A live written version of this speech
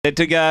Set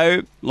to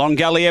go. Long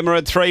Gully Emma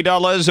at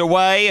 $3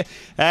 away.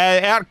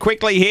 Out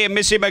quickly here,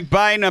 Missy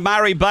McBain.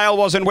 Amari Bale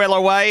wasn't well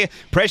away.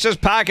 Precious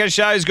Parker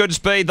shows good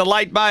speed. The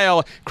late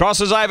mail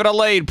crosses over to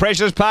lead.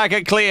 Precious Parker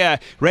clear.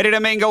 Ready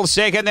to mingle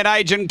second. Then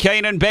Agent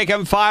Keenan,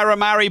 Beckham Fire,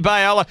 Amari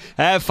Bale.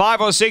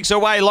 5 or 6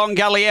 away. Long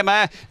Gully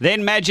Emma.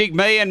 Then Magic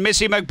Me and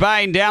Missy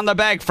McBain down the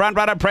back. Front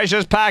runner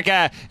Precious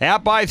Parker.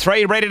 Out by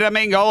 3. Ready to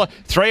mingle.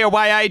 3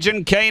 away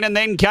Agent Keenan.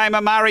 Then came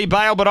Amari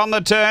Bale, but on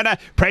the turn,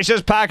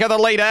 Precious Parker the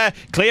leader.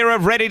 Clear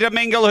of Ready to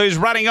Mingle, who's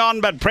running on,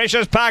 but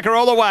Precious Parker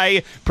all the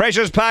way.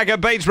 Precious Parker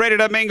beats Ready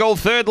to Mingle.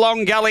 Third,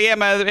 Long Gully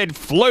Emma. It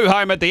flew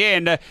home at the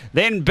end.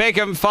 Then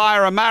Beckham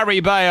Fire, Amari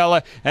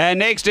Bale.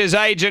 Next is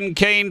Agent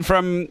Keen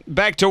from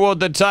back toward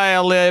the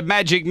tail.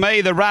 Magic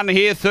Me, the run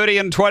here, 30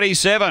 and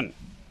 27.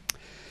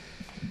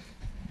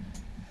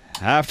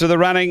 After the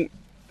running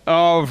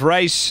of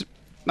race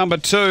number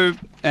 2,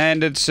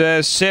 and it's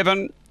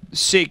 7,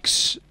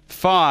 6,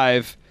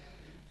 5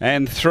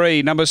 and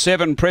 3. Number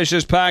 7,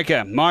 Precious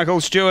Parker. Michael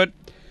Stewart.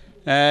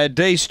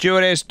 D.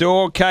 Stewart, S.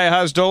 Dorr, K.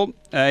 Husdell,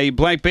 a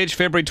Blank Bitch,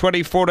 February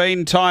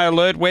 2014, Tie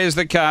Alert, Where's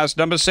the Cast?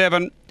 Number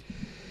 7.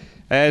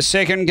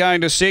 Second going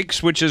to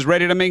 6, which is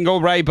Ready to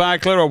Mingle, Ray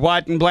Barkler, a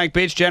White and Black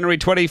Bitch, January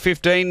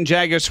 2015,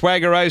 Jagger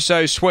Swagger, Oh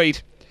So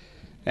Sweet.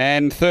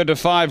 And third to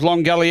 5,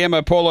 Long Gully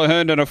Emma, Paula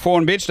Herndon, a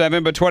Fawn Bitch,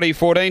 November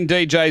 2014,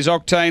 DJ's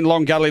Octane,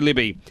 Long Gully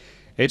Libby.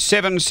 It's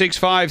 7, 6,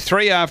 5,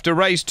 3 after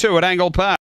race 2 at Angle-Park.